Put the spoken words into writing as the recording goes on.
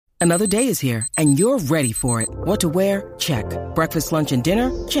Another day is here, and you're ready for it. What to wear? Check. Breakfast, lunch, and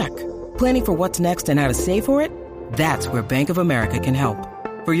dinner? Check. Planning for what's next and how to save for it? That's where Bank of America can help.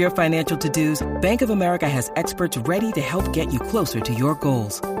 For your financial to-dos, Bank of America has experts ready to help get you closer to your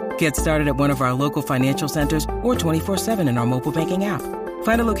goals. Get started at one of our local financial centers or 24/7 in our mobile banking app.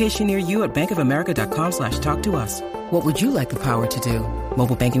 Find a location near you at bankofamerica.com/talktous. What would you like the power to do?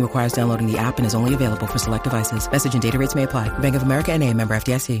 Mobile banking requires downloading the app and is only available for select devices. Message and data rates may apply. Bank of America N.A., member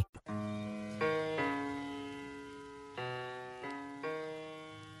FDIC.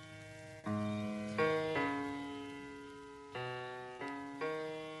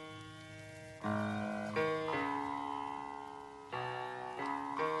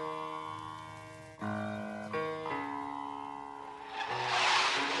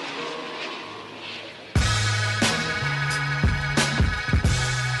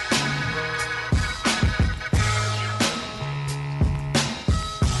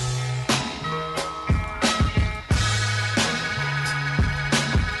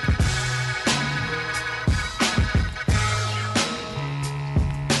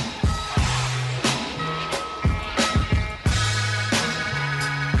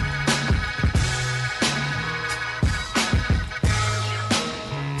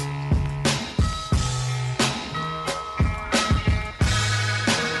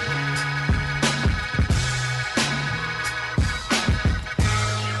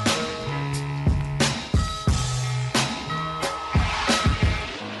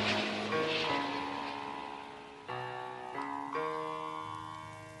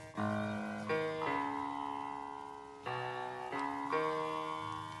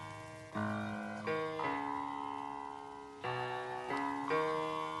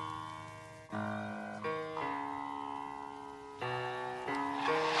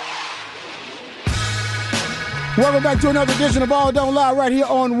 Welcome back to another edition of Ball Don't Lie right here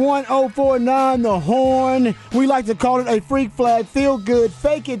on 104.9 The Horn. We like to call it a freak flag, feel good,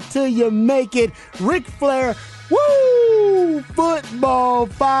 fake it till you make it. Ric Flair, woo! Football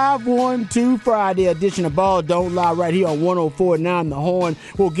 5-1-2 Friday edition of Ball Don't Lie right here on 104.9 The Horn.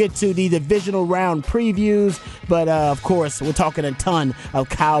 We'll get to the divisional round previews, but of course, we're talking a ton of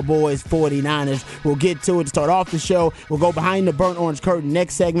Cowboys 49ers. We'll get to it to start off the show. We'll go behind the burnt orange curtain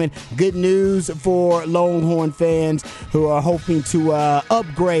next segment. Good news for Longhorn fans who are hoping to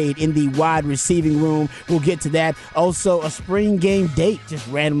upgrade in the wide receiving room. We'll get to that. Also, a spring game date just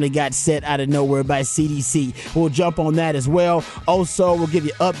randomly got set out of nowhere by CDC. We'll jump on that as well. Also, we'll give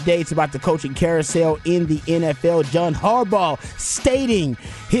you updates about the coaching carousel in the NFL. John Harbaugh stating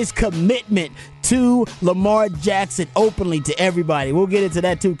his commitment to Lamar Jackson openly to everybody. We'll get into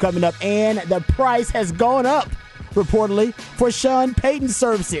that too coming up. And the price has gone up, reportedly, for Sean Payton's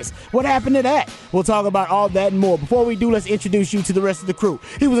services. What happened to that? We'll talk about all that and more. Before we do, let's introduce you to the rest of the crew.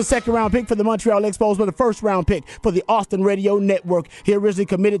 He was a second-round pick for the Montreal Expos, but a first-round pick for the Austin Radio Network. He originally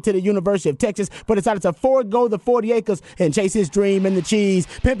committed to the University of Texas, but decided to forego the 40 acres and chase his dream and the cheese.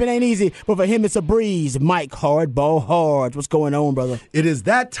 Pimping ain't easy, but for him it's a breeze. Mike Hardball Hard. What's going on, brother? It is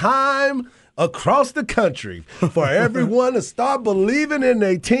that time across the country for everyone to start believing in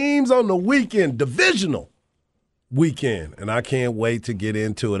their teams on the weekend, divisional weekend, and I can't wait to get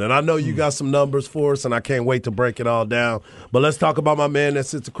into it. And I know you got some numbers for us, and I can't wait to break it all down. But let's talk about my man that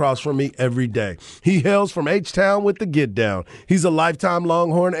sits across from me every day. He hails from H-Town with the Get Down. He's a lifetime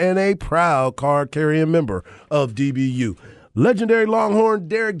Longhorn and a proud card-carrying member of DBU. Legendary Longhorn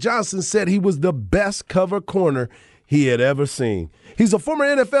Derek Johnson said he was the best cover corner he had ever seen. He's a former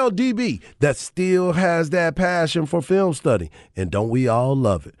NFL DB that still has that passion for film study, and don't we all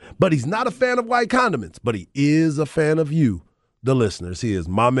love it? But he's not a fan of white condiments, but he is a fan of you, the listeners. He is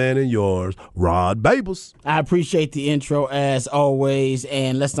my man and yours, Rod Babels. I appreciate the intro as always,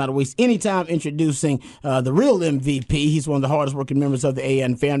 and let's not waste any time introducing the real MVP. He's one of the hardest working members of the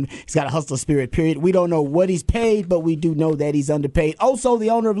AN family. He's got a hustler spirit, period. We don't know what he's paid, but we do know that he's underpaid. Also,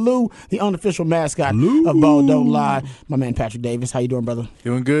 the owner of Lou, the unofficial mascot of Ball Don't Lie, my man Patrick Davis. How you doing, brother?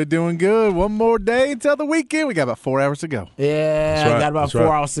 Doing good, doing good. One more day until the weekend. We got about 4 hours to go. Yeah, That's right. Got about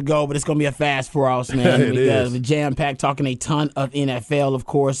 4 hours to go, but it's going to be a fast 4 hours, man. It is. The jam-packed, talking a ton of NFL, of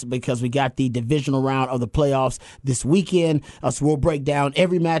course, because we got the divisional round of the playoffs this weekend. So we'll break down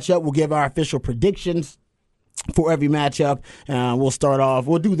every matchup. We'll give our official predictions for every matchup. We'll start off.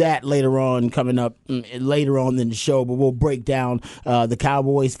 We'll do that later on, coming up later on in the show, but we'll break down the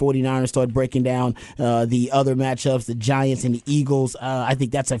Cowboys, 49ers, start breaking down the other matchups, the Giants and the Eagles. I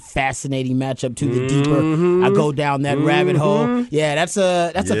think that's a fascinating matchup, too. The deeper I go down that rabbit hole. Yeah, that's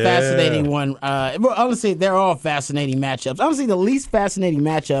a fascinating one. Honestly, they're all fascinating matchups. Honestly, the least fascinating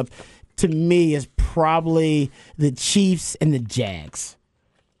matchup to me is probably the Chiefs and the Jags.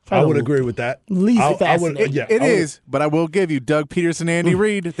 I would agree with that. Least fascinating. It is, but I will give you Doug Peterson and Andy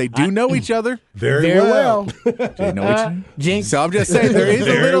Reid. They do know each other. Very well. They know each other. Jinx. So I'm just saying there is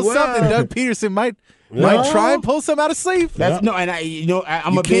a little something Doug Peterson might try and pull some out of sleeve. No, and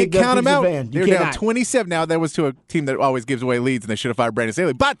I'm a big count him out. fan. They're down 27 now. That was to a team that always gives away leads, and they should have fired Brandon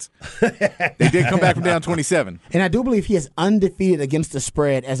Staley. But they did come back from down 27. And I do believe he is undefeated against the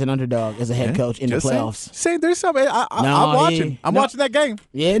spread as an underdog as a head coach in the playoffs. Saying there's something. I'm watching. I'm watching that game.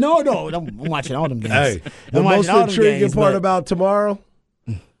 Yeah, no, I'm watching all them games. Hey, the most intriguing part about tomorrow,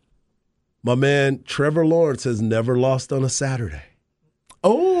 my man Trevor Lawrence has never lost on a Saturday.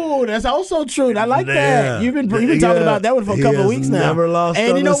 Oh, that's also true. I like that. You've been talking about that one for a couple of weeks now. Never lost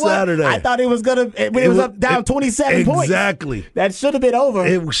on a Saturday. I thought it was gonna. It was up down 27 points. Exactly. That should have been over.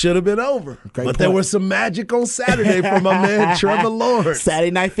 It should have been over. There was some magic on Saturday for my man Trevor Lawrence.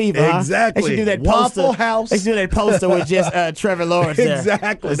 Saturday Night Fever. Exactly. They should do that poster. Waffle House. They should do that poster with just Trevor Lawrence there.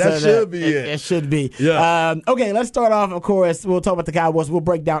 Exactly. That should be it. It should be. Yeah. Okay, let's start off. Of course, we'll talk about the Cowboys. We'll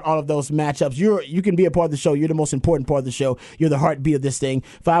break down all of those matchups. You can be a part of the show. You're the most important part of the show. You're the heartbeat of this thing.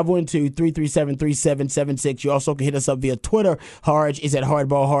 512-337-3776. You also can hit us up via Twitter. Harge is at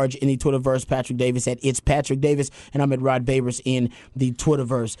Hardball Harge in the Twitterverse. Patrick Davis at It's Patrick Davis. And I'm at Rod Babers in the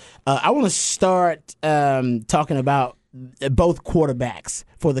Twitterverse. I want to start talking about both quarterbacks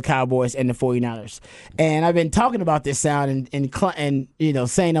for the Cowboys and the 49ers. And I've been talking about this sound and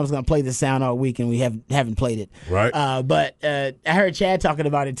saying I was going to play this sound all week, and we haven't played it. Right. But I heard Chad talking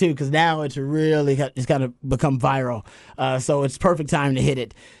about it too, because now it's kind of become viral. So it's perfect time to hit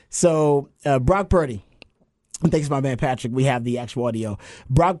it. So Brock Purdy. Thanks to my man Patrick. We have the actual audio.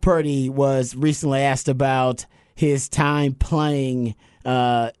 Brock Purdy was recently asked about his time playing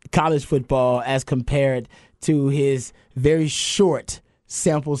college football as compared to his very short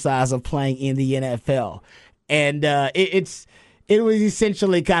sample size of playing in the NFL. And it was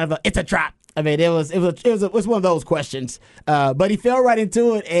essentially kind of it's a trap. I mean, it was one of those questions. But he fell right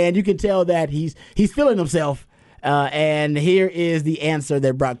into it, and you can tell that he's feeling himself. And here is the answer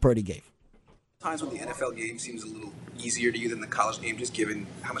that Brock Purdy gave. Times when the NFL game seems a little easier to you than the college game, just given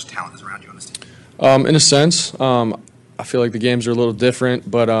how much talent is around you on this team? In a sense, I feel like the games are a little different,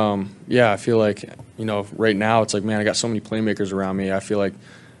 but I feel like, right now it's like, man, I got so many playmakers around me. I feel like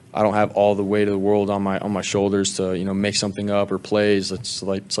I don't have all the weight of the world on my shoulders to, make something up or plays. It's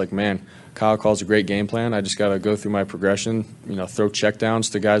like, man, Kyle calls a great game plan. I just got to go through my progression, throw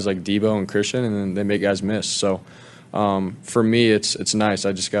checkdowns to guys like Debo and Christian, and then they make guys miss. So for me, it's nice.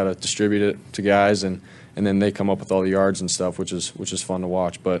 I just got to distribute it to guys, and then they come up with all the yards and stuff, which is fun to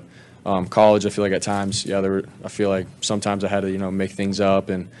watch. But college, I feel like at times, I feel like sometimes I had to, make things up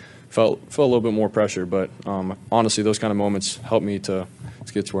and felt a little bit more pressure. But honestly, those kind of moments helped me to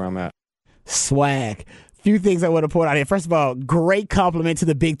get to where I'm at. Swag. Few things I want to point out here. First of all, great compliment to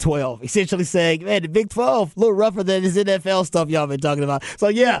the Big 12. Essentially saying, man, the Big 12 a little rougher than this NFL stuff y'all been talking about. So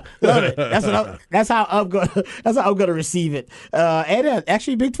yeah, love it. That's how I'm gonna receive it. And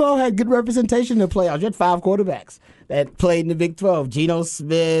actually, Big 12 had good representation in the playoffs. You had 5 quarterbacks that played in the Big 12. Geno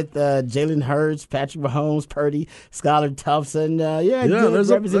Smith, Jalen Hurts, Patrick Mahomes, Purdy, Skylar Thompson. Good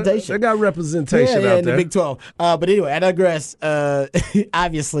representation. They got representation out there. in the Big 12. But anyway, I digress.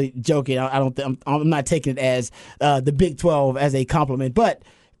 Obviously, joking. I'm not taking it as the Big 12 as a compliment. But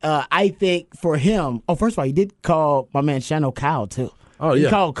I think for him, first of all, he did call my man Shano Kyle, too. Oh, yeah.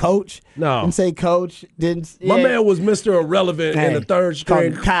 He called coach. No. Didn't say coach. My man was Mr. Irrelevant in the third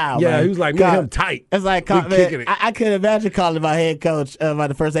string. Kyle, yeah, man. He was like, me and him tight. It's like, kicking it. I could imagine calling him my head coach by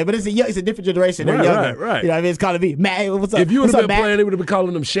the first name. But it's a different generation. They're younger. Right. You know what I mean? It's calling me, Mac, what's up? If you would have been Mac? playing, they would have been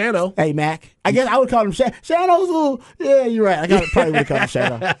calling him Shano. Hey, Mac. I guess I would call him Shano's a little, yeah, you're right. I probably would have called him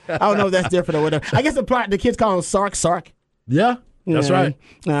Shano. I don't know if that's different or whatever. I guess the kids call him Sark. Yeah. That's right.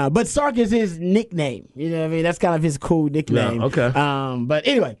 But Sark is his nickname. You know what I mean? That's kind of his cool nickname. Yeah, okay. But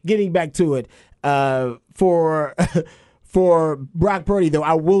anyway, getting back to it, for Brock Purdy, though,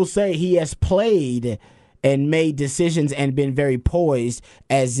 I will say he has played and made decisions and been very poised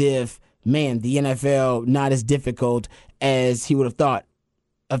as if, man, the NFL not as difficult as he would have thought.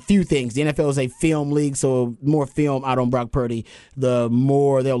 A few things. The NFL is a film league, so more film out on Brock Purdy, the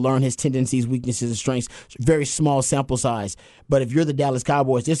more they'll learn his tendencies, weaknesses, and strengths. Very small sample size. But if you're the Dallas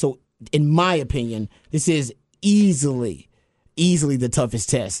Cowboys, in my opinion, this is easily the toughest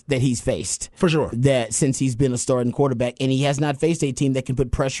test that he's faced. For sure. That since he's been a starting quarterback, and he has not faced a team that can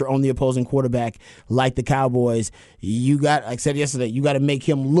put pressure on the opposing quarterback like the Cowboys. Like I said yesterday, you got to make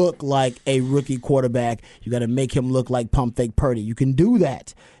him look like a rookie quarterback. You got to make him look like pump fake Purdy. You can do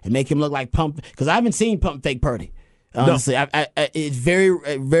that and make him look like pump, because I haven't seen pump fake Purdy. Honestly, it's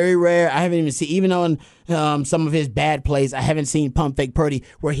very, very rare. I haven't even seen, even on some of his bad plays, I haven't seen pump fake Purdy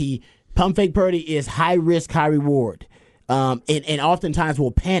where pump fake Purdy is high risk, high reward, and oftentimes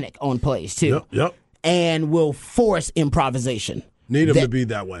will panic on plays too, and will force improvisation. Need him to be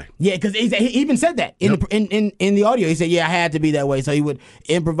that way. Yeah, because he even said that in the audio. He said, "Yeah, I had to be that way." So he would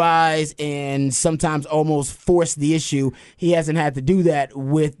improvise and sometimes almost force the issue. He hasn't had to do that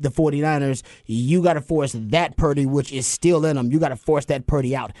with the 49ers. You got to force that Purdy, which is still in him. You got to force that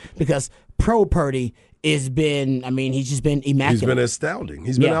Purdy out because pro Purdy he's just been immaculate. He's been astounding.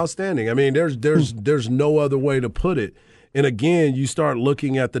 He's been outstanding. I mean, there's no other way to put it. And again, you start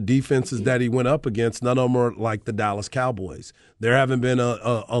looking at the defenses that he went up against. None of them are like the Dallas Cowboys. There haven't been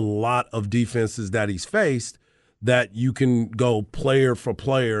a lot of defenses that he's faced that you can go player for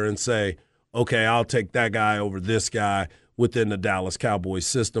player and say, okay, I'll take that guy over this guy within the Dallas Cowboys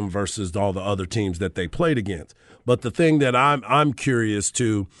system versus all the other teams that they played against. But the thing that I'm curious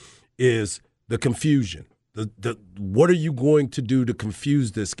to is the confusion. What are you going to do to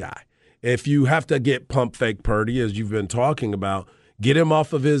confuse this guy? If you have to get pump fake Purdy, as you've been talking about, get him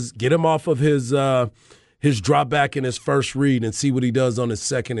off of his drop back in his first read and see what he does on his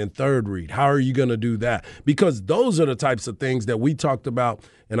second and third read. How are you going to do that? Because those are the types of things that we talked about,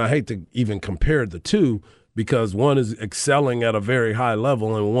 and I hate to even compare the two because one is excelling at a very high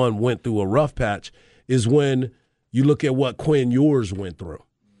level and one went through a rough patch, is when you look at what Quinn Ewers went through,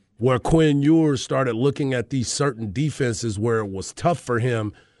 where Quinn Ewers started looking at these certain defenses where it was tough for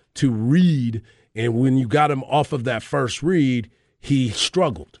him to read, and when you got him off of that first read, he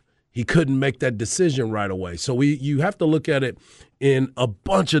struggled. He couldn't make that decision right away. So you have to look at it in a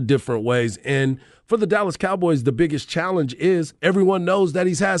bunch of different ways. And for the Dallas Cowboys, the biggest challenge is everyone knows that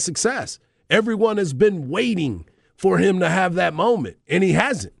he's had success. Everyone has been waiting for him to have that moment, and he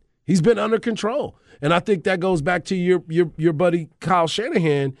hasn't. He's been under control. And I think that goes back to your buddy Kyle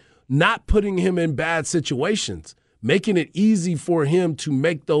Shanahan not putting him in bad situations, making it easy for him to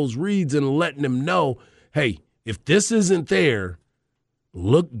make those reads and letting him know, hey, if this isn't there,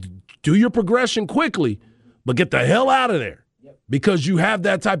 look, do your progression quickly, but get the hell out of there because you have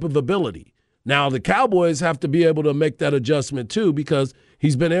that type of ability. Now, the Cowboys have to be able to make that adjustment too because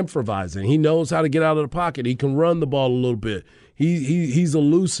he's been improvising. He knows how to get out of the pocket. He can run the ball a little bit. He's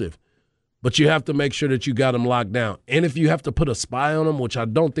elusive. But you have to make sure that you got him locked down. And if you have to put a spy on him, which I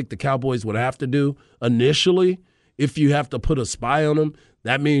don't think the Cowboys would have to do initially, if you have to put a spy on him,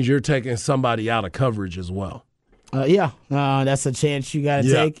 that means you're taking somebody out of coverage as well. That's a chance you got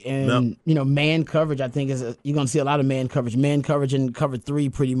to take. And, man coverage, I think, you're going to see a lot of man coverage. Man coverage and cover 3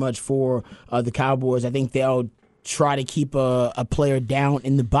 pretty much for the Cowboys. I think they'll try to keep a player down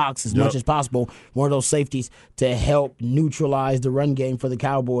in the box as much as possible, one of those safeties to help neutralize the run game for the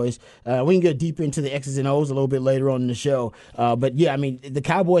Cowboys. We can get deeper into the X's and O's a little bit later on in the show. But, yeah, I mean, the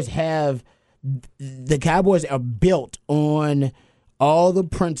Cowboys are built on all the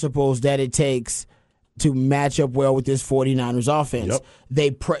principles that it takes to match up well with this 49ers offense.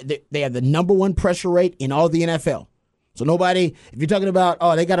 They have the number 1 pressure rate in all the NFL. So nobody, if you're talking about,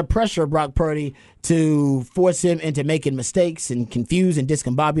 they got to pressure Brock Purdy to force him into making mistakes and confuse and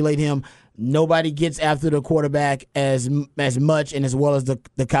discombobulate him, nobody gets after the quarterback as much and as well as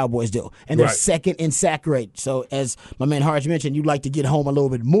the Cowboys do. And they're second in sack rate. So as my man Harge mentioned, you'd like to get home a little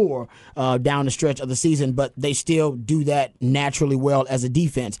bit more down the stretch of the season, but they still do that naturally well as a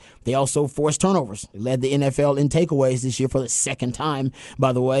defense. They also force turnovers. They led the NFL in takeaways this year for the second time,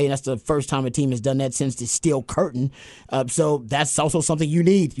 by the way. And that's the first time a team has done that since the Steel Curtain. So that's also something you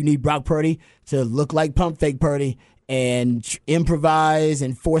need. You need Brock Purdy to look like pump fake Purdy and improvise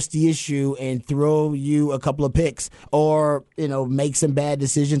and force the issue and throw you a couple of picks or, make some bad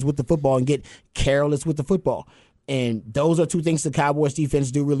decisions with the football and get careless with the football. And those are 2 things the Cowboys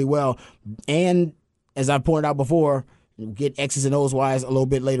defense do really well. And as I pointed out before, get X's and O's wise a little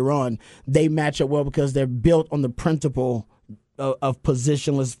bit later on, they match up well because they're built on the principle of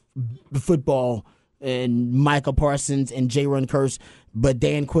positionless football and Michael Parsons and Jaron Kearse, but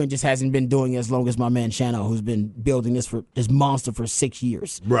Dan Quinn just hasn't been doing it as long as my man Shano, who's been building this monster for 6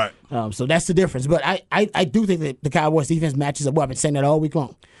 years. Right. So that's the difference. But I do think that the Cowboys defense matches up well. I've been saying that all week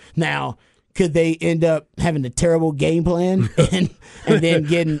long. Now, could they end up having a terrible game plan and then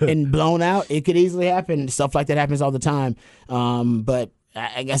getting blown out? It could easily happen. Stuff like that happens all the time. But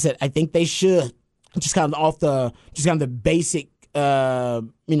like I said, I think they should just kind of the basic,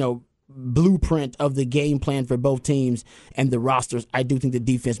 blueprint of the game plan for both teams and the rosters. I do think the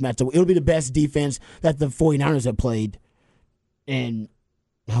defense matches up. It'll be the best defense that the 49ers have played. And,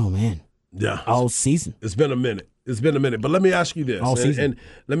 all season. It's been a minute. But let me ask you this. All season. And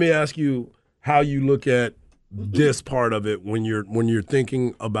let me ask you how you look at this part of it when you're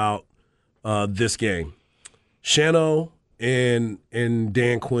thinking about this game. Shano and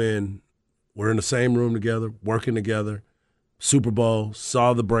Dan Quinn were in the same room together, working together. Super Bowl,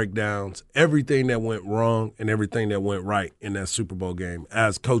 saw the breakdowns, everything that went wrong and everything that went right in that Super Bowl game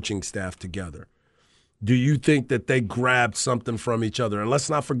as coaching staff together. Do you think that they grabbed something from each other? And let's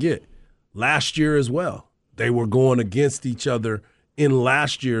not forget, last year as well, they were going against each other in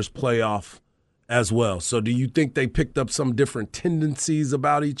last year's playoff as well. So do you think they picked up some different tendencies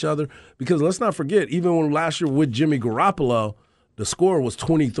about each other? Because let's not forget, even when last year with Jimmy Garoppolo, the score was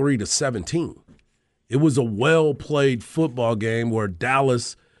 23-17. It was a well-played football game where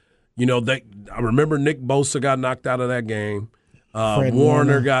Dallas, I remember Nick Bosa got knocked out of that game.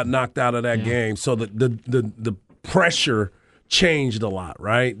 Warner got knocked out of that game. So the pressure changed a lot,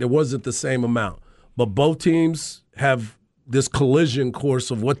 right? There wasn't the same amount. But both teams have this collision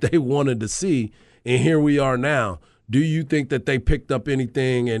course of what they wanted to see, and here we are now. Do you think that they picked up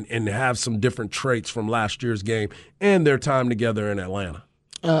anything and have some different traits from last year's game and their time together in Atlanta?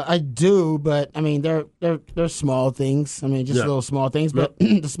 I do, but I mean they're small things. I mean just little small things, but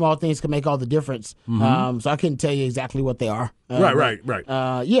the small things can make all the difference. So I couldn't tell you exactly what they are. Right.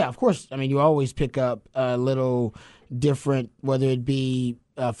 Yeah, of course. I mean you always pick up a little different, whether it be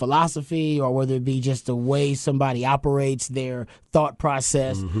philosophy or whether it be just the way somebody operates, their thought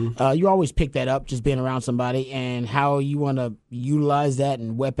process. You always pick that up just being around somebody, and how you want to utilize that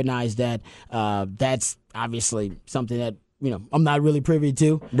and weaponize that. That's obviously something that I'm not really privy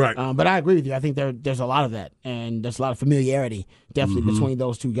to. Right. But I agree with you. I think there's a lot of that, and there's a lot of familiarity definitely between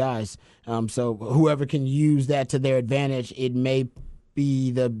those two guys. So whoever can use that to their advantage, it may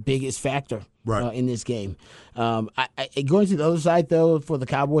be the biggest factor in this game. Going to the other side, though, for the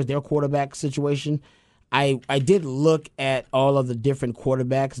Cowboys, their quarterback situation, I did look at all of the different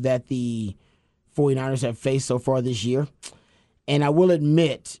quarterbacks that the 49ers have faced so far this year, and I will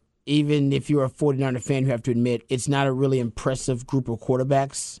admit, even if you're a 49er fan, you have to admit it's not a really impressive group of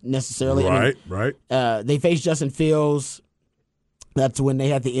quarterbacks necessarily. Right. They faced Justin Fields. That's when they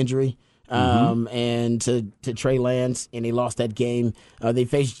had the injury. And to Trey Lance, and they lost that game. They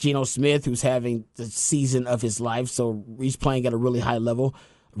faced Geno Smith, who's having the season of his life, so he's playing at a really high level.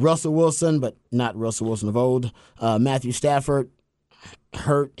 Russell Wilson, but not Russell Wilson of old. Matthew Stafford,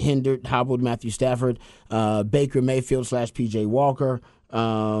 hindered, hobbled Matthew Stafford. Baker Mayfield / P.J. Walker.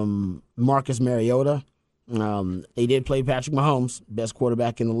 Marcus Mariota. They did play Patrick Mahomes, best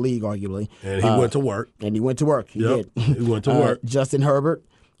quarterback in the league, arguably. And he went to work. He did. He went to work. Justin Herbert,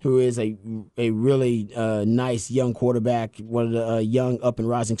 who is a really nice young quarterback, one of the young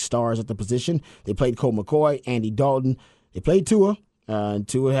up-and-rising stars at the position. They played Colt McCoy, Andy Dalton. They played Tua.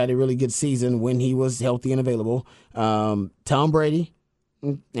 Tua had a really good season when he was healthy and available. Tom Brady,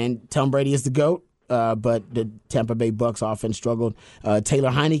 and Tom Brady is the GOAT, but the Tampa Bay Bucs offense struggled. Taylor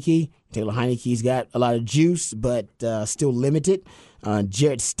Heineke's got a lot of juice, but still limited.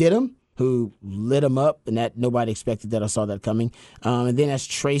 Jarrett Stidham, who lit him up, and that nobody expected that. I saw that coming. And then that's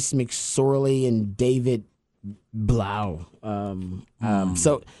Trace McSorley and David Blau.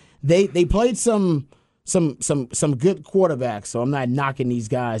 So they played some good quarterbacks. So I'm not knocking these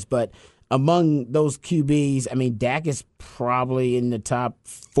guys, but among those QBs, I mean, Dak is probably in the top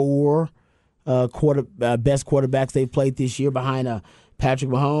 4 best quarterbacks they've played this year, behind Patrick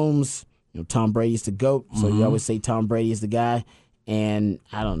Mahomes. Tom Brady's the GOAT, so you always say Tom Brady is the guy. And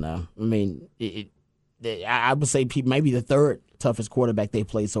I don't know. I mean, I would say maybe the 3rd toughest quarterback they've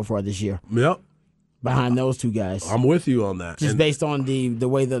played so far this year. Yep. Behind those two guys. I'm with you on that. Just based on the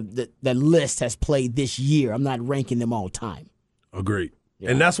way the list has played this year. I'm not ranking them all time. Agreed. Yeah.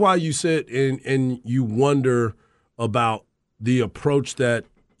 And that's why you sit and you wonder about the approach that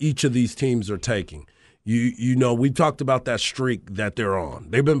each of these teams are taking. We talked about that streak that they're on.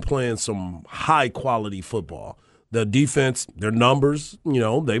 They've been playing some high-quality football. The defense, their numbers,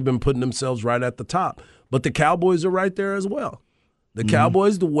 they've been putting themselves right at the top. But the Cowboys are right there as well. The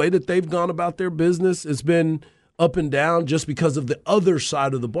Cowboys, the way that they've gone about their business, has been up and down just because of the other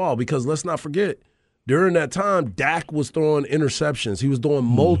side of the ball. Because let's not forget, during that time, Dak was throwing interceptions. He was throwing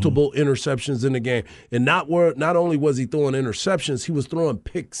multiple interceptions in the game. And not only was he throwing interceptions, he was throwing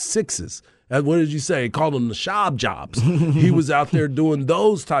pick sixes. What did you say? He called them the Shab jobs. He was out there doing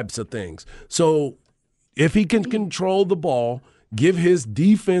those types of things. So if he can control the ball, give his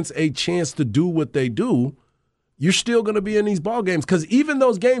defense a chance to do what they do, you're still going to be in these ball games. Because even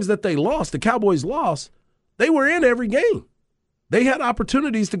those games that they lost, the Cowboys lost, they were in every game. They had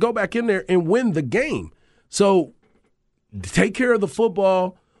opportunities to go back in there and win the game. So take care of the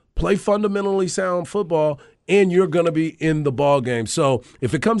football, play fundamentally sound football, and you're going to be in the ball game. So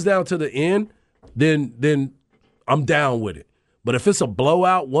if it comes down to the end, then I'm down with it. But if it's a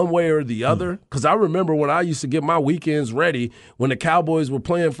blowout one way or the other, because I remember when I used to get my weekends ready when the Cowboys were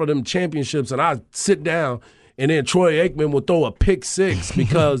playing for them championships, and I'd sit down and then Troy Aikman would throw a pick six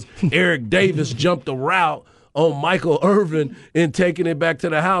because Eric Davis jumped a route on Michael Irvin and taking it back to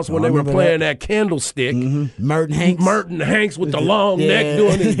the house when they were playing that Candlestick. Merton Hanks with the long neck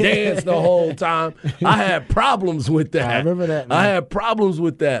doing his dance the whole time. I had problems with that. I remember that, man. I had problems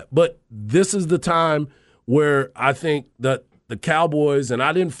with that. But this is the time where I think that the Cowboys, and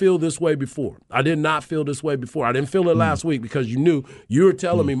I didn't feel this way before. I did not feel this way before. I didn't feel it last week because you were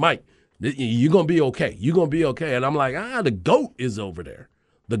telling me, Mike, you're going to be okay. You're going to be okay. And I'm like, the GOAT is over there.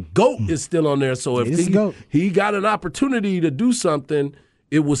 The GOAT is still on there. So if he got an opportunity to do something,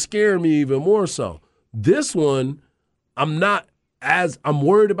 it would scare me even more so. This one, I'm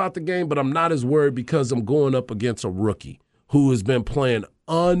worried about the game, but I'm not as worried because I'm going up against a rookie who has been playing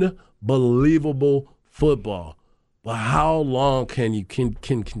unbelievable football. But how long can you can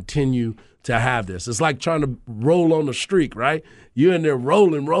continue to have this? It's like trying to roll on the streak, right? You're in there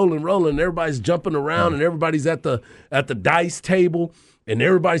rolling. Everybody's jumping around, and everybody's at the dice table, and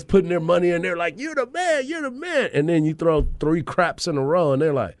everybody's putting their money in. They're like, "You're the man," and then you throw 3 craps in a row, and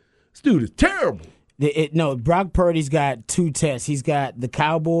they're like, "This dude is terrible." No, Brock Purdy's got 2 tests. He's got the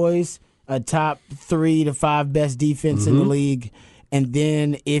Cowboys, a top 3 to 5 best defense in the league. And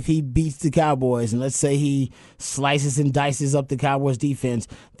then if he beats the Cowboys, and let's say he slices and dices up the Cowboys defense,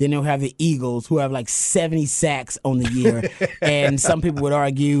 then he'll have the Eagles, who have like 70 sacks on the year. And some people would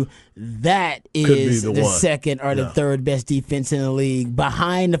argue that is the second or the third best defense in the league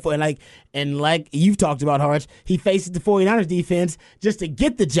behind the and like you've talked about, Harch, he faces the 49ers defense just to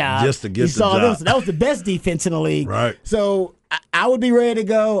get the job. Just to get the job. Them, so that was the best defense in the league. Right. So I would be ready to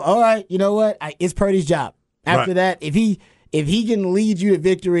go, all right, you know what? It's Purdy's job. After that, if he can lead you to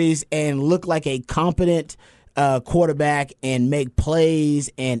victories and look like a competent quarterback and make plays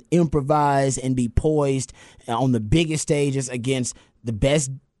and improvise and be poised on the biggest stages against the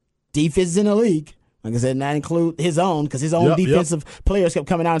best defenses in the league, like I said, not include his own, because his own defensive players kept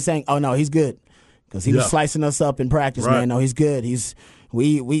coming out and saying, "Oh no, he's good," because he was slicing us up in practice. Man, no, he's good.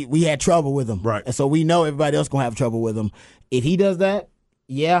 We had trouble with him, right? And so we know everybody else gonna have trouble with him. If he does that,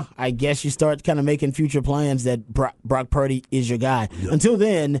 yeah, I guess you start kind of making future plans that Brock Purdy is your guy. Yep. Until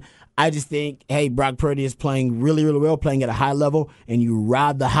then, I just think, hey, Brock Purdy is playing really, really well, playing at a high level, and you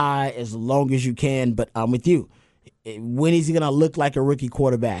ride the high as long as you can. But I'm with you. When is he going to look like a rookie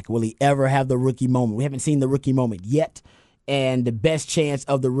quarterback? Will he ever have the rookie moment? We haven't seen the rookie moment yet. And the best chance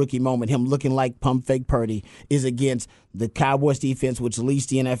of the rookie moment, him looking like pump fake Purdy, is against the Cowboys defense, which leads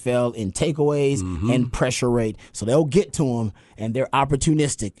the NFL in takeaways and pressure rate. So they'll get to him, and they're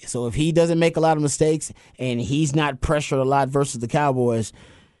opportunistic. So if he doesn't make a lot of mistakes and he's not pressured a lot versus the Cowboys,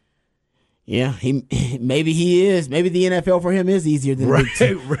 yeah, maybe he is. Maybe the NFL for him is easier than right.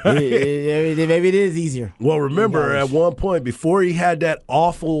 Maybe it is easier. Well, remember at one point before he had that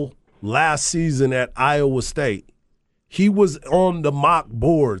awful last season at Iowa State, he was on the mock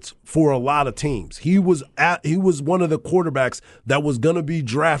boards for a lot of teams. He was one of the quarterbacks that was going to be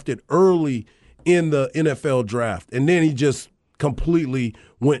drafted early in the NFL draft, and then he just completely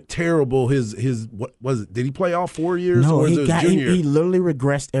went terrible. His what was it? Did he play all 4 years? No, or he junior? literally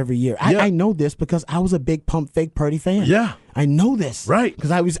regressed every year. I know this because I was a big pump fake Purdy fan. Yeah, I know this, right?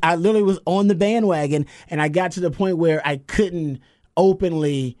 Because I literally was on the bandwagon, and I got to the point where I couldn't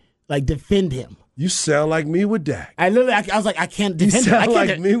openly defend him. You sound like me with Dak. I was like, I can't defend him. You sound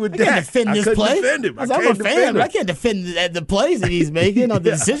like me with Dak. I can't defend this play. Defend him. I'm a fan, but I can't defend the plays that he's making or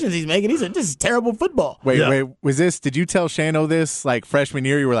the decisions he's making. This is terrible football. Wait, did you tell Shano this freshman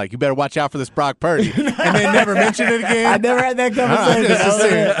year? You were like, you better watch out for this Brock Purdy. And then never mentioned it again? I never had that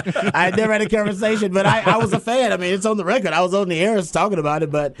conversation. I never had a conversation, but I was a fan. I mean, it's on the record. I was on the air talking about it,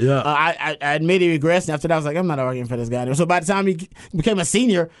 but I admit he regressed. And after that, I was like, I'm not arguing for this guy. So by the time he became a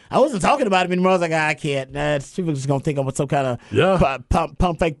senior, I wasn't talking about him anymore. I was like, I can't. People just gonna think I'm some kind of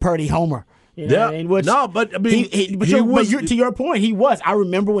pump fake Purdy homer. You know what I mean? Which, no, but I mean, to your point, he was. I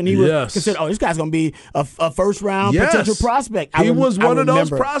remember when he was considered. Oh, this guy's gonna be a first round potential prospect. He was one of those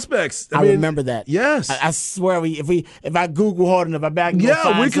prospects. I remember that. Yes, I swear. If I Google hard enough, I back. We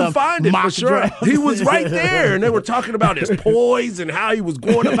can find it for sure. He was right there, and they were talking about his poise and how he was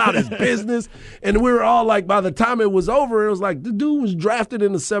going about his business, and we were all like, by the time it was over, it was like the dude was drafted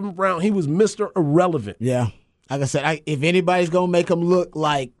in the 7th round. He was Mr. Irrelevant. Yeah. Like I said, if anybody's going to make them look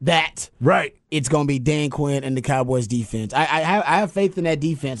like that, Right. it's going to be Dan Quinn and the Cowboys defense. I have faith in that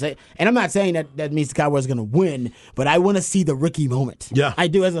defense. And I'm not saying that means the Cowboys are going to win, but I want to see the rookie moment. Yeah. I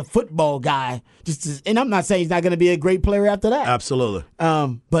do as a football guy. And I'm not saying he's not going to be a great player after that. Absolutely.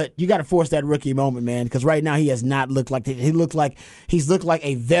 But you got to force that rookie moment, man, because right now he has not looked like he's looked like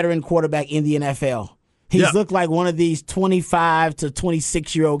a veteran quarterback in the NFL. He's looked like one of these 25 to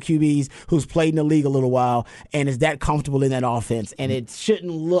 26-year-old QBs who's played in the league a little while and is that comfortable in that offense. And it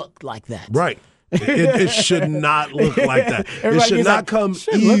shouldn't look like that. Right. It should not look like that. It should not come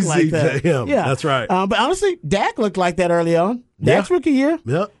easy to him. Yeah. That's right. But honestly, Dak looked like that early on. Dak's rookie year.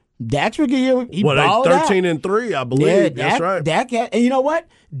 Yeah. Dak's rookie year. He Well, balled they out. 13-3, I believe. Yeah, That's right. Dak and you know what?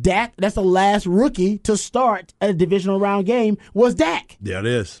 Dak, that's the last rookie to start a divisional round game was Dak. Yeah, it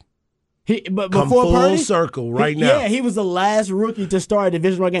is. But Come before full Purdy, circle right now. Yeah, he was the last rookie to start a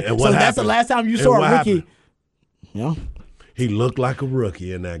divisional game. And So what that's the happened? last time you And saw what a rookie. happened? You know? He looked like a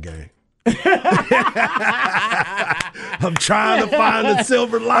rookie in that game. I'm trying to find the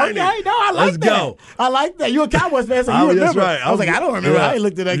silver lining. Okay, no, I like Let's that. go. I like that. You're a Cowboys fan, so you Oh, that's remember. right. I was like, I don't remember how he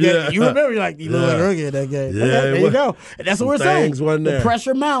looked at that game. Yeah. You remember, you're like, you look like a rookie in that game. Yeah, Okay, there you well, go. And that's what we're some saying. things wasn't The there.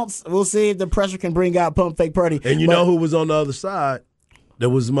 pressure mounts. We'll see if the pressure can bring out Pump Fake Purdy. And you know who was on the other side? It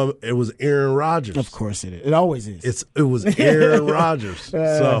was Aaron Rodgers. Of course it is. It always is. It was Aaron Rodgers.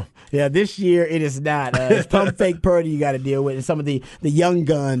 So Yeah, this year it is not. It's Pump Fake Purdy you got to deal with, and some of the young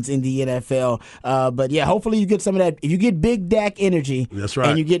guns in the NFL. But yeah, hopefully you get some of that. If you get big Dak energy, That's right.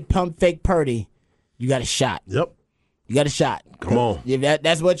 and you get Pump Fake Purdy, you got a shot. Yep. You got a shot. Come on. Yeah,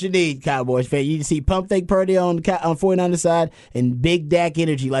 that's what you need, Cowboys fan. You see Pump Fake Purdy on 49ers side and big Dak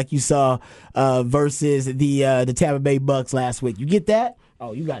energy like you saw versus the Tampa Bay Bucks last week. You get that?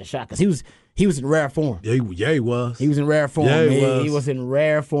 Oh, you got a shot because he was in rare form. Yeah, he was. He was in rare form. Yeah, he man. was. He was in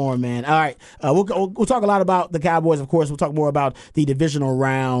rare form, man. All right, we'll talk a lot about the Cowboys, of course. We'll talk more about the divisional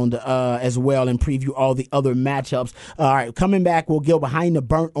round as well and preview all the other matchups. All right, coming back, we'll go behind the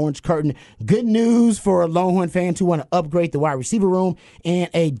burnt orange curtain. Good news for Longhorn fans who want to upgrade the wide receiver room and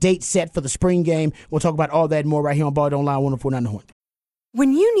a date set for the spring game. We'll talk about all that and more right here on Ball Don't Lie 104.9 The Horn.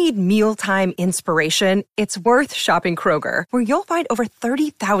 When you need mealtime inspiration, it's worth shopping Kroger, where you'll find over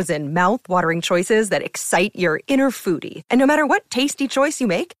 30,000 mouth-watering choices that excite your inner foodie. And no matter what tasty choice you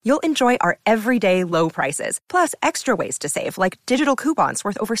make, you'll enjoy our everyday low prices, plus extra ways to save, like digital coupons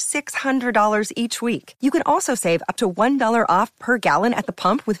worth over $600 each week. You can also save up to $1 off per gallon at the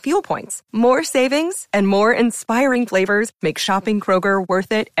pump with fuel points. More savings and more inspiring flavors make shopping Kroger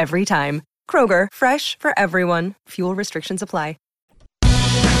worth it every time. Kroger, fresh for everyone. Fuel restrictions apply.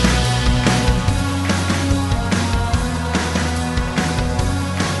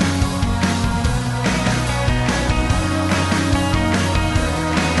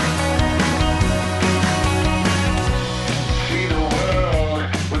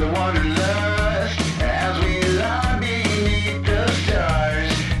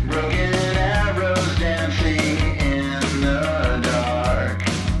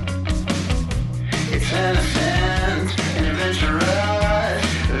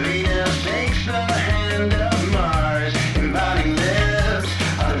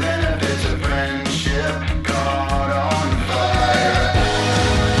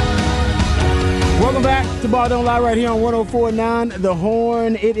 Welcome back to Ball Don't Lie right here on 104.9 The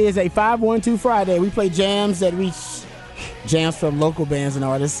Horn. It is a 512 Friday. We play jams from local bands and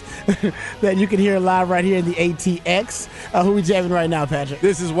artists that you can hear live right here in the ATX. Who we jamming right now, Patrick?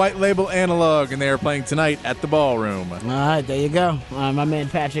 This is White Label Analog, and they are playing tonight at the Ballroom. All right, there you go. My man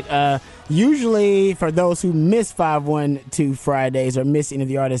Patrick. Usually, for those who miss 512 Fridays or miss any of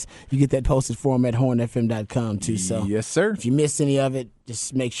the artists, you get that posted for them at hornfm.com too. So Yes, sir. if you missed any of it,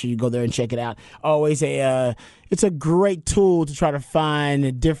 just make sure you go there and check it out. Always it's a great tool to try to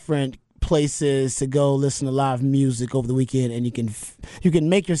find different places to go listen to live music over the weekend, and you can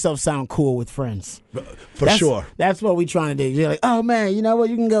make yourself sound cool with friends. Sure. That's what we trying to do. You're like, oh man, you know what?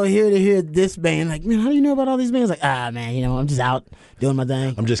 You can go here to hear this band. Like, man, how do you know about all these bands? Like, man, you know, I'm just out doing my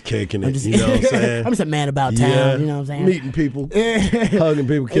thing. I'm just kicking it. You know what I'm saying? I'm just a man about town. Yeah. You know what I'm saying? Meeting people, hugging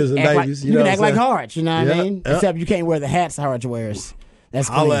people, kissing Act like- babies. you know can what act I'm like saying? Harge, you know what I Yeah, mean? yeah. Except you can't wear the hats Harge wears. That's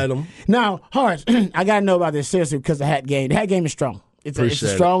clean. Holla at 'em. Now, Harge, I got to know about this seriously because the hat game. The hat game is strong. It's a Appreciate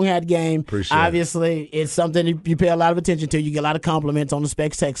it. strong hat game. Appreciate it. Obviously, it's something you pay a lot of attention to. You get a lot of compliments on the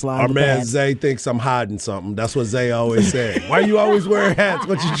Specs text line. Our with the man hats. Zay thinks I'm hiding something. That's what Zay always said. Why you always wearing hats?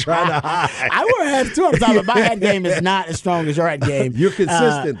 What you trying to hide? I wear hats too all the time, but my hat game is not as strong as your hat game. You're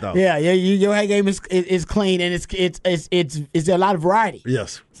consistent though. Yeah, your hat game is clean and it's a lot of variety.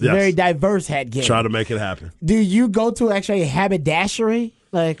 Yes. It's a very diverse hat game. Try to make it happen. Do you go to actually a haberdashery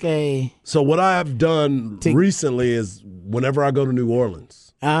Like a So what I have done recently is whenever I go to New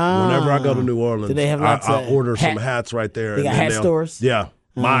Orleans, do they have lots I of order some hats right there. They got hat stores? Yeah.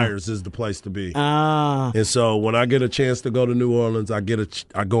 Myers is the place to be. And so when I get a chance to go to New Orleans, I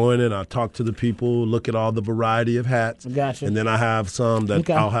go in and I talk to the people, look at all the variety of hats. Gotcha. And then I have some that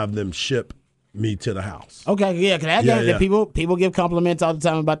I'll have them ship me to the house. Okay, yeah, because people give compliments all the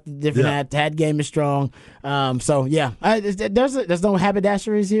time about the different hats. Hat game is strong. So yeah, there's no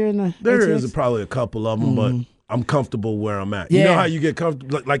haberdasheries here in the. There ATX? is probably a couple of them, but I'm comfortable where I'm at. Yeah. You know how you get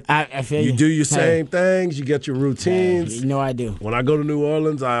comfortable? Like I feel you do your same things, you get your routines. You know I do. When I go to New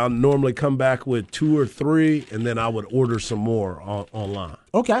Orleans, I normally come back with 2 or 3, and then I would order some more online.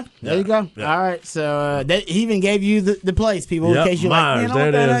 Okay, there you go. Yeah. All right, so he even gave you the place, people, in case you're Myers, like, man,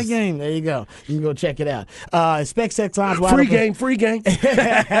 I there want it that is. game. There you go. You can go check it out. Specs Text Lines. Free game.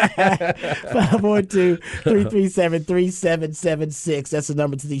 512-337-3776. That's the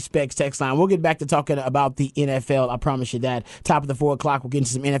number to the Specs Text Line. We'll get back to talking about the NFL. I promise you that. Top of the 4 o'clock, we'll get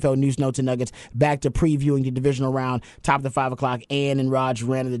into some NFL news, notes, and nuggets. Back to previewing the divisional round. Top of the 5 o'clock, and Raj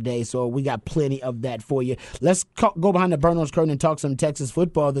rant of the day. So we got plenty of that for you. Let's go behind the Burn-Ons curtain and talk some Texas football.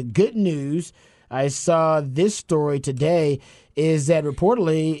 The good news, I saw this story today, is that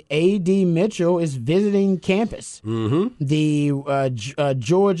reportedly A.D. Mitchell is visiting campus. The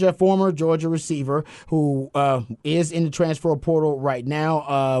former Georgia receiver who is in the transfer portal right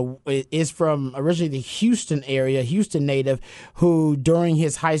now is from originally the Houston area, Houston native, who during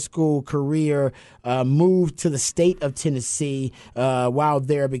his high school career moved to the state of Tennessee. While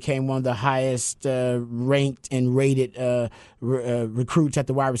there, became one of the highest ranked and rated recruits at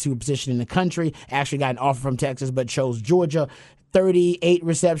the wide receiver position in the country. Actually got an offer from Texas, but chose Georgia. 38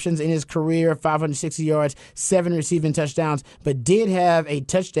 receptions in his career, 560 yards, 7 receiving touchdowns, but did have a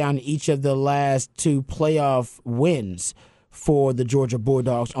touchdown in each of the last 2 playoff wins for the Georgia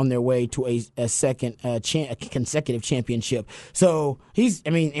Bulldogs on their way to a second consecutive championship. So he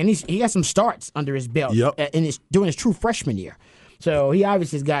got some starts under his belt during his true freshman year. So he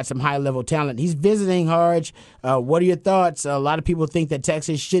obviously has got some high-level talent. He's visiting Harge. What are your thoughts? A lot of people think that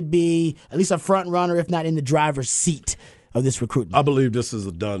Texas should be at least a front runner, if not in the driver's seat of this recruitment. I believe this is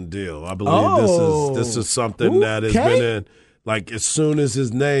a done deal. I believe this is something that has been in. Like, as soon as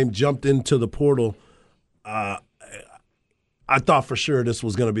his name jumped into the portal, I thought for sure this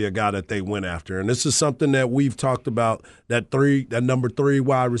was going to be a guy that they went after. And this is something that we've talked about, that number 3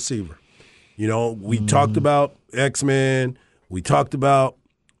 wide receiver. You know, we talked about X-Man. We talked about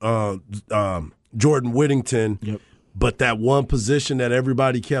Jordan Whittington. But that one position that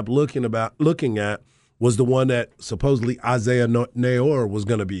everybody kept looking at was the one that supposedly Isaiah Nayor was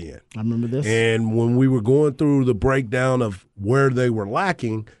going to be in. I remember this. And when we were going through the breakdown of where they were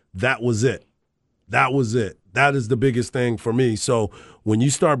lacking, that was it. That was it. That is the biggest thing for me. So when you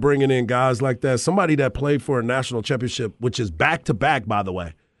start bringing in guys like that, somebody that played for a national championship, which is back-to-back, by the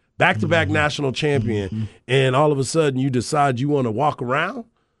way, back-to-back national champion, and all of a sudden you decide you want to walk around,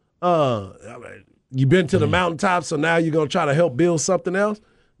 you've been to the mountaintop, so now you're going to try to help build something else.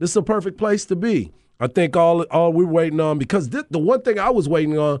 This is a perfect place to be. I think all we're waiting on, because the one thing I was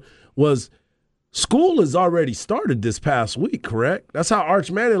waiting on was school has already started this past week, correct? That's how Arch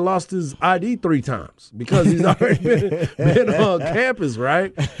Manning lost his ID 3 times, because he's already been on campus,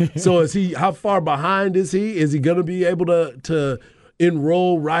 right? So how far behind is he? Is he going to be able to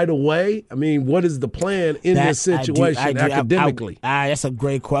enroll right away? I mean, what is the plan in this situation academically? That's a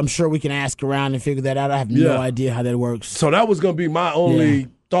great question. I'm sure we can ask around and figure that out. I have no idea how that works. So that was going to be my only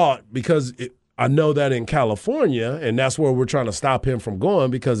thought, because I know that in California, and that's where we're trying to stop him from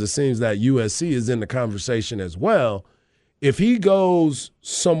going, because it seems that USC is in the conversation as well. If he goes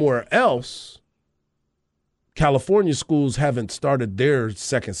somewhere else, California schools haven't started their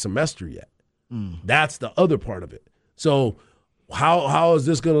second semester yet. That's the other part of it. So how is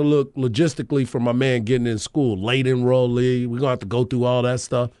this going to look logistically for my man getting in school? Late enrollee, we're going to have to go through all that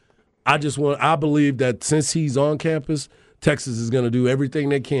stuff. I believe that since he's on campus, Texas is going to do everything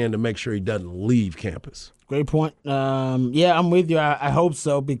they can to make sure he doesn't leave campus. Great point. I'm with you. I hope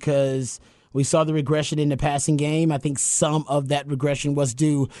so, because we saw the regression in the passing game. I think some of that regression was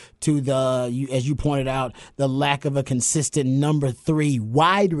due to as you pointed out, the lack of a consistent number 3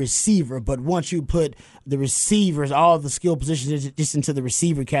 wide receiver. But once you put the receivers, all the skill positions just into the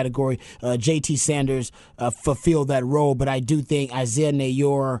receiver category, J.T. Sanders fulfilled that role. But I do think Isaiah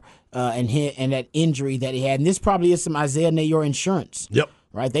Nayor and that injury that he had, and this probably is some Isaiah Nayor insurance. Yep.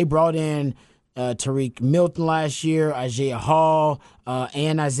 Right? They brought in Tariq Milton last year, Isaiah Hall,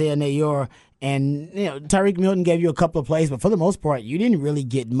 and Isaiah Nayor. And Tyreek Milton gave you a couple of plays, but for the most part, you didn't really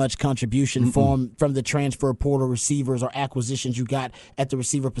get much contribution from the transfer portal receivers or acquisitions you got at the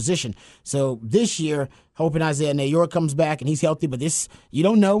receiver position. So this year, hoping Isaiah Nayor comes back and he's healthy, but this, you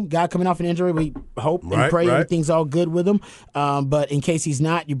don't know. Guy coming off an injury, we hope and pray everything's all good with him. But in case he's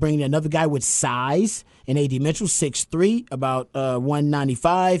not, you bring in another guy with size. And A.D. Mitchell, 6'3", about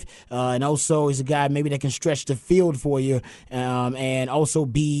 195, and also he's a guy maybe that can stretch the field for you, and also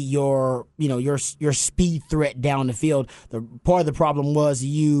be your speed threat down the field. The part of the problem was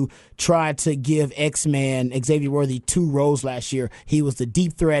you tried to give X-Man Xavier Worthy 2 roles last year. He was the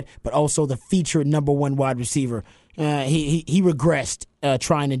deep threat, but also the featured number 1 wide receiver. He regressed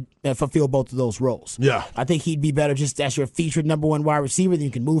trying to fulfill both of those roles. Yeah. I think he'd be better just as your featured number 1 wide receiver. Then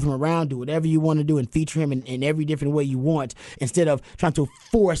you can move him around, do whatever you want to do, and feature him in every different way you want, instead of trying to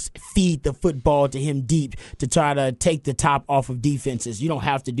force feed the football to him deep to try to take the top off of defenses. You don't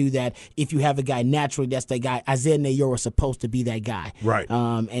have to do that if you have a guy naturally that's that guy. Isaiah Nayor was supposed to be that guy. Right.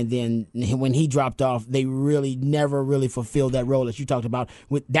 And then when he dropped off, they really never really fulfilled that role that you talked about.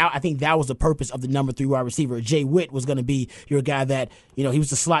 I think that was the purpose of the number 3 wide receiver. Jay Witt was going to be your guy that, he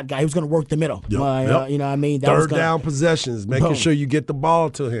was the slot guy. He was going to work the middle. Yep. You know what I mean? That Third down possessions, making sure you get the ball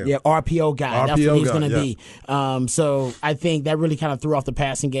to him. Yeah, RPO guy. That's what he's going to be. Yeah. So I think that really kind of threw off the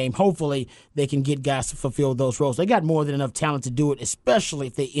passing game. Hopefully they can get guys to fulfill those roles. They got more than enough talent to do it, especially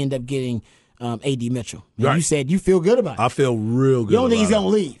if they end up getting A.D. Mitchell. Right. You said you feel good about it. I feel real good. You don't think he's going to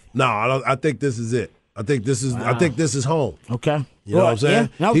leave? No, I don't. I think this is it. I think this is home. Okay. You know what I'm saying?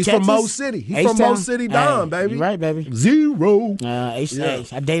 Yeah. No, he's Texas, from Mo City. He's H-Town. from Mo City Don, baby. You're right, baby. 0. I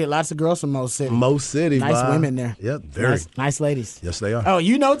dated lots of girls from Mo City. Mo City, nice vibe. women there. Yep, very nice ladies. Yes, they are. Oh,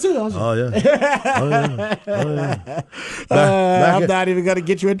 you know too, don't you? Oh yeah. I'm not even gonna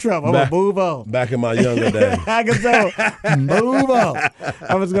get you in trouble. I'm gonna move on. Back in my younger days. I can tell. Move on.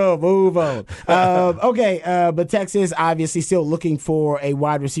 I'm just gonna move on. But Texas obviously still looking for a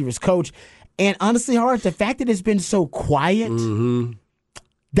wide receivers coach. And honestly, Hart, the fact that it's been so quiet,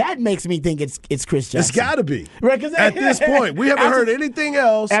 that makes me think it's Chris Jackson. It's got to be. Right, at this point, we haven't heard anything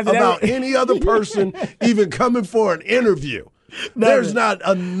else about any other person even coming for an interview. There's not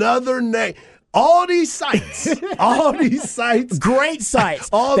another name. All these sites, great sites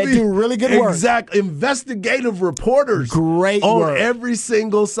all that do really good work. Exactly, investigative reporters, great on work. Every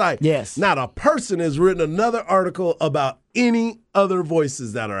single site. Yes, not a person has written another article about any other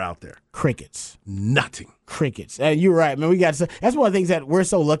voices that are out there. Crickets, nothing. Crickets. You're right, man. That's one of the things that we're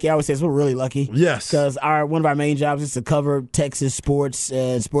so lucky. I always say we're really lucky. Yes, because one of our main jobs is to cover Texas sports,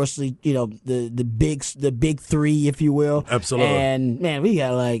 especially the big 3, if you will. Absolutely. And man, we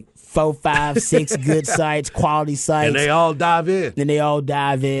got like 4, 5, 6 good sites, quality sites, and they all dive in. They all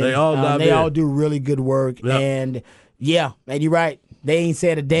do really good work, yep. And you're right. They ain't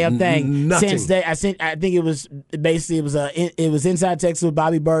said a damn thing Nothing. since I think it was Inside Texas with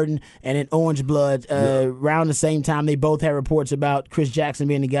Bobby Burton and in Orange Blood around the same time. They both had reports about Chris Jackson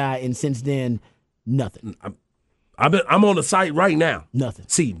being the guy, and since then, nothing. I'm on the site right now. Nothing.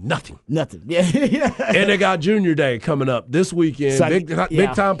 See, nothing. Nothing. Yeah. And they got Junior Day coming up this weekend. So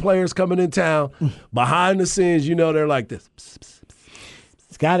big time players coming in town. Behind the scenes, they're like this.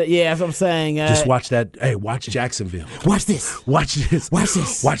 Got it. Yeah, that's what I'm saying. Just watch that. Hey, watch Jacksonville. Watch this. Watch this. Watch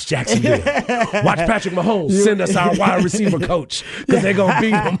this. Watch Jacksonville. Watch Patrick Mahomes send us our wide receiver coach because they're going to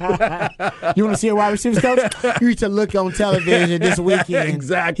beat him. You want to see a wide receiver coach? You need to look on television this weekend.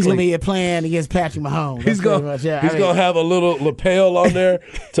 Exactly. He's going to be here playing against Patrick Mahomes. He's going to have a little lapel on there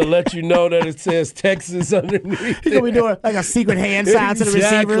to let you know that it says Texas underneath. He's going to be doing like a secret hand sign to the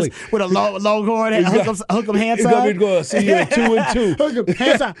receivers with a longhorn and hook 'em hand sign. He's going to see you at 2 and 2. Hook 'em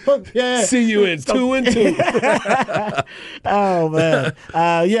hand sign. Yeah. See you in 2 and 2. Oh man,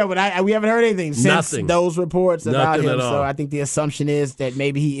 but we haven't heard anything since those reports about him. So I think the assumption is that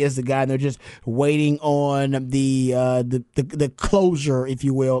maybe he is the guy, and they're just waiting on the closure, if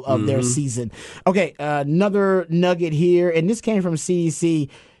you will, of their season. Okay, another nugget here, and this came from CEC.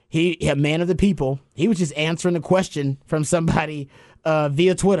 He, a man of the people, he was just answering a question from somebody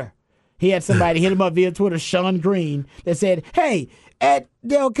via Twitter. He had somebody hit him up via Twitter, Sean Green, that said, "Hey, at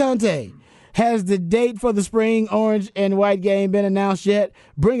Del Conte, has the date for the spring orange and white game been announced yet?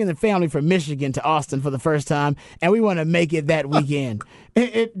 Bringing the family from Michigan to Austin for the first time, and we want to make it that weekend."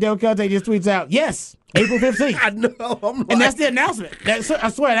 Del Conte just tweets out, "Yes, April 15th. I know. And that's the announcement.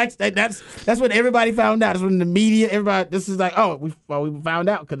 I swear, that's what everybody found out. It's when the media, everybody, this is like, we found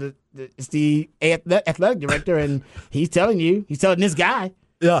out because it's the athletic director, and he's telling this guy.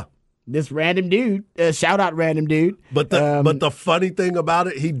 Yeah. This random dude, shout out random dude. But the funny thing about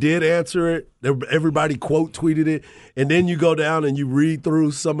it, he did answer it Everybody quote tweeted it. And then you go down and you read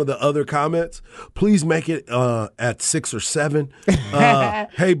through some of the other comments. Please make it at 6 or 7.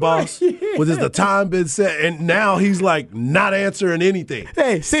 Hey, boss, what has the time been set? And now he's like not answering anything.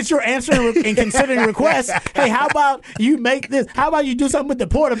 Hey, since you're answering and considering requests, hey, how about you make this? How about you do something with the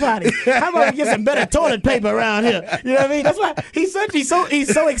porta potty? How about we get some better toilet paper around here? You know what I mean? That's why he's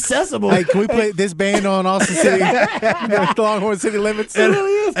so accessible. Hey, can we play this band on Austin City, Longhorn City Limits?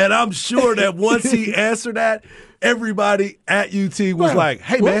 And I'm sure that once he answered that, everybody at UT was like,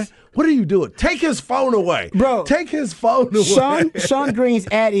 hey, man, what are you doing? Take his phone away. Bro. Take his phone away. Sean Green's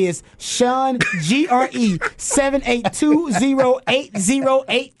ad is Sean, GRE,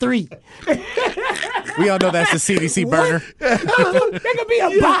 782808083. We all know that's the CDC burner. That could be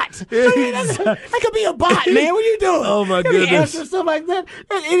a bot. That could be a bot, man. What are you doing? Oh, my Can you goodness. answer stuff like that?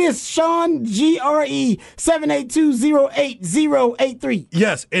 It is Sean, GRE, 782808083.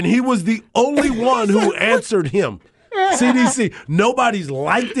 Yes, and he was the only one who answered him. CDC. Nobody's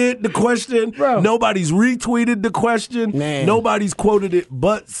liked it, the question. Bro. Nobody's retweeted the question. Man. Nobody's quoted it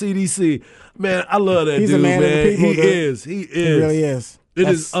but CDC. Man, I love that He's dude, a man of the people, He dude. is. He really is. It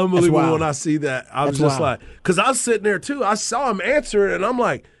is unbelievable wild. when I see that. I was That's just wild. like, because I was sitting there too. I saw him answer it, and I'm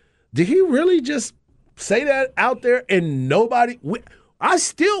like, did he really just say that out there? And nobody. We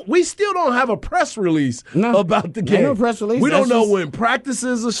still don't have a press release about the game. Ain't no press release. We don't That's know just- when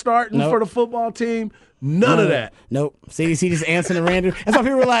practices are starting Nope. for the football team. None of that. Nope. CDC just answering random. That's why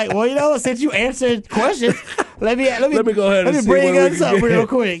people were like, well, since you answered questions, let me go ahead and see bring what we us can up get. real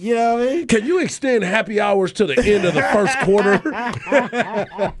quick. You know what I mean? Can you extend happy hours to the end of the first quarter?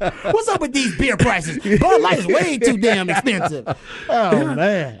 What's up with these beer prices? Bud Light is way too damn expensive. Oh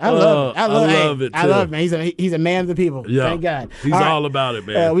man, I love it. I love it, I too. love it, man. He's a man of the people. Yeah. Thank God. He's right. all about it,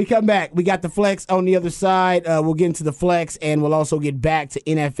 man. We come back. We got the flex on the other side. We'll get into the flex, and we'll also get back to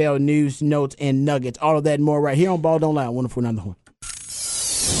NFL news, notes, and nuggets. All of that and more right here on Ball Don't Lie. 104.9 The Horn.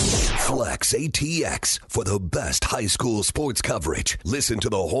 Flex ATX for the best high school sports coverage. Listen to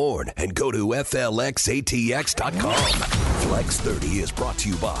The Horn and go to FLXATX.com. Flex 30 is brought to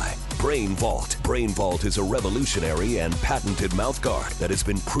you by Brain Vault. Brain Vault is a revolutionary and patented mouthguard that has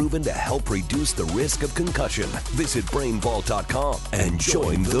been proven to help reduce the risk of concussion. Visit BrainVault.com and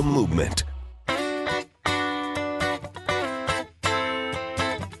join the movement.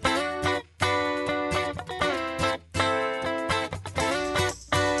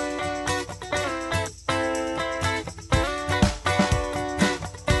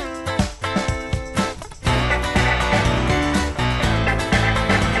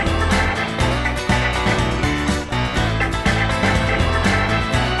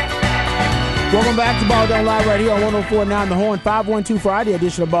 Welcome back to Ball Don't Lie right here on 104.9 The Horn. 512 Friday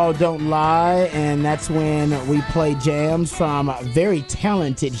edition of Ball Don't Lie, and that's when we play jams from very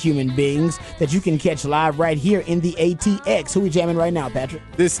talented human beings that you can catch live right here in the ATX. Who we jamming right now, Patrick?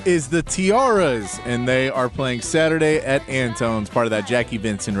 This is the Tiaras, and they are playing Saturday at Antone's, part of that Jackie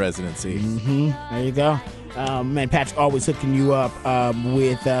Benson residency. There you go. Man, Patrick always hooking you up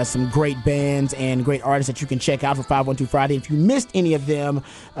with some great bands and great artists that you can check out for 512 Friday. If you missed any of them,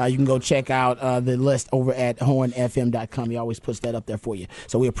 you can go check out the list over at hornfm.com. He always puts that up there for you.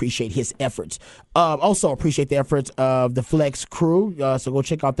 So we appreciate his efforts. Also appreciate the efforts of the Flex crew. So go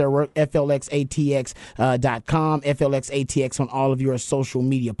check out their work, flxatx.com, flxatx on all of your social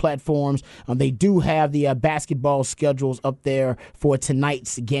media platforms. They do have the basketball schedules up there for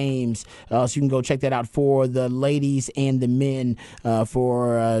tonight's games. So you can go check that out for the ladies and the men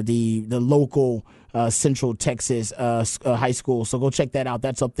for the local Central Texas high school. So go check that out.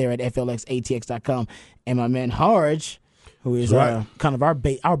 That's up there at flxatx.com. And my man Harge, who is Right. kind of our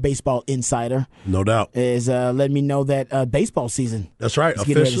baseball insider, No doubt. is letting me know that baseball season. That's right. is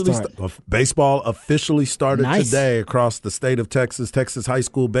getting ready to Officially, start. baseball officially started Nice. today across the state of Texas. Texas high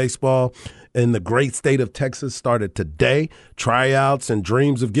school baseball in the great state of Texas started today. Tryouts and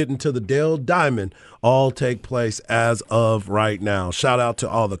dreams of getting to the Dale Diamond all take place as of right now. Shout out to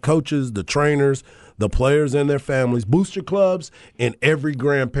all the coaches, the trainers, the players and their families, booster clubs, and every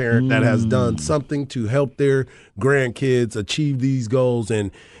grandparent that has done something to help their grandkids achieve these goals.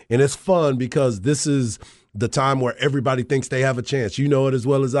 And it's fun because this is the time where everybody thinks they have a chance. You know it as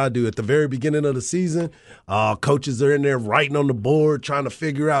well as I do. At the very beginning of the season, coaches are in there writing on the board, trying to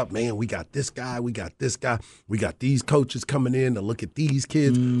figure out, man, we got this guy, we got this guy, we got these coaches coming in to look at these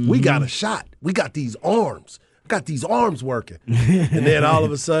kids. We got a shot. We got these arms. Got these arms working. And then all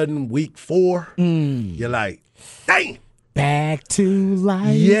of a sudden, week 4, you're like, dang. Back to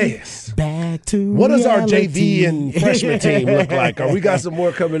life. Yes. Back to What does our reality. JV and freshman team look like? We got some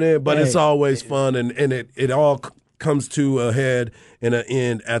more coming in, but it's always fun, and it all comes to a head and an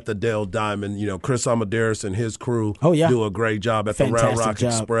end at the Dell Diamond. You know, Chris Amadeus and his crew do a great job at the Round Rock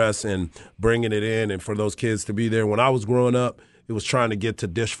Express and bringing it in, and for those kids to be there. When I was growing up, it was trying to get to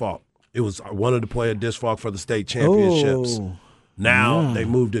Dish Falk. I wanted to play at Dish Falk for the state championships. Now they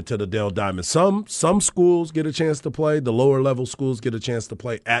moved it to the Dell Diamond. Some schools get a chance to play. The lower level schools get a chance to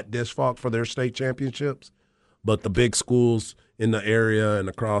play at Dish Falk for their state championships. But the big schools in the area and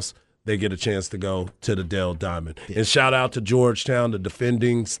across, they get a chance to go to the Dell Diamond. And shout out to Georgetown, the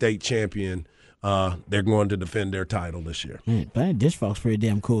defending state champion. They're going to defend their title this year. Playing Dish Falk's pretty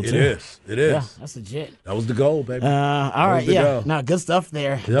damn cool, too. It is. Yeah, that's legit. That was the goal, baby. All right, yeah. Now, good stuff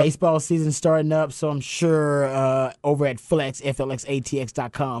there. Yep. Baseball season starting up, so I'm sure over at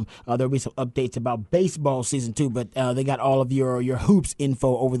FlexATX.com, there'll be some updates about baseball season, too, but they got all of your hoops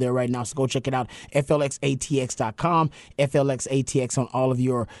info over there right now, so go check it out, FLXATX.com, FLXATX on all of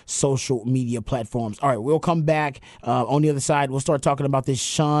your social media platforms. All right, we'll come back. On the other side, we'll start talking about this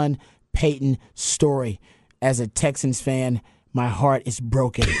Sean Payton story. As a Texans fan, my heart is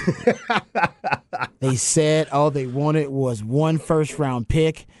broken. They said all they wanted was 1 first-round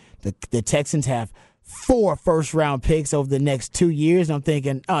pick. The Texans have 4 first-round picks over the next 2 years. I'm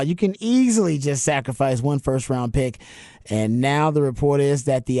thinking, you can easily just sacrifice 1 first-round pick. And now the report is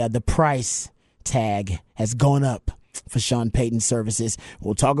that the price tag has gone up for Sean Payton's services.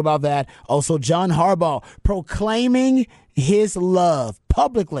 We'll talk about that. Also, John Harbaugh proclaiming his love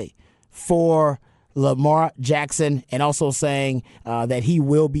publicly for Lamar Jackson, and also saying that he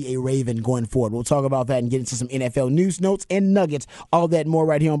will be a Raven going forward. We'll talk about that and get into some NFL news, notes, and nuggets. All that and more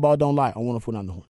right here on Ball Don't Lie on 104.9 The Horn.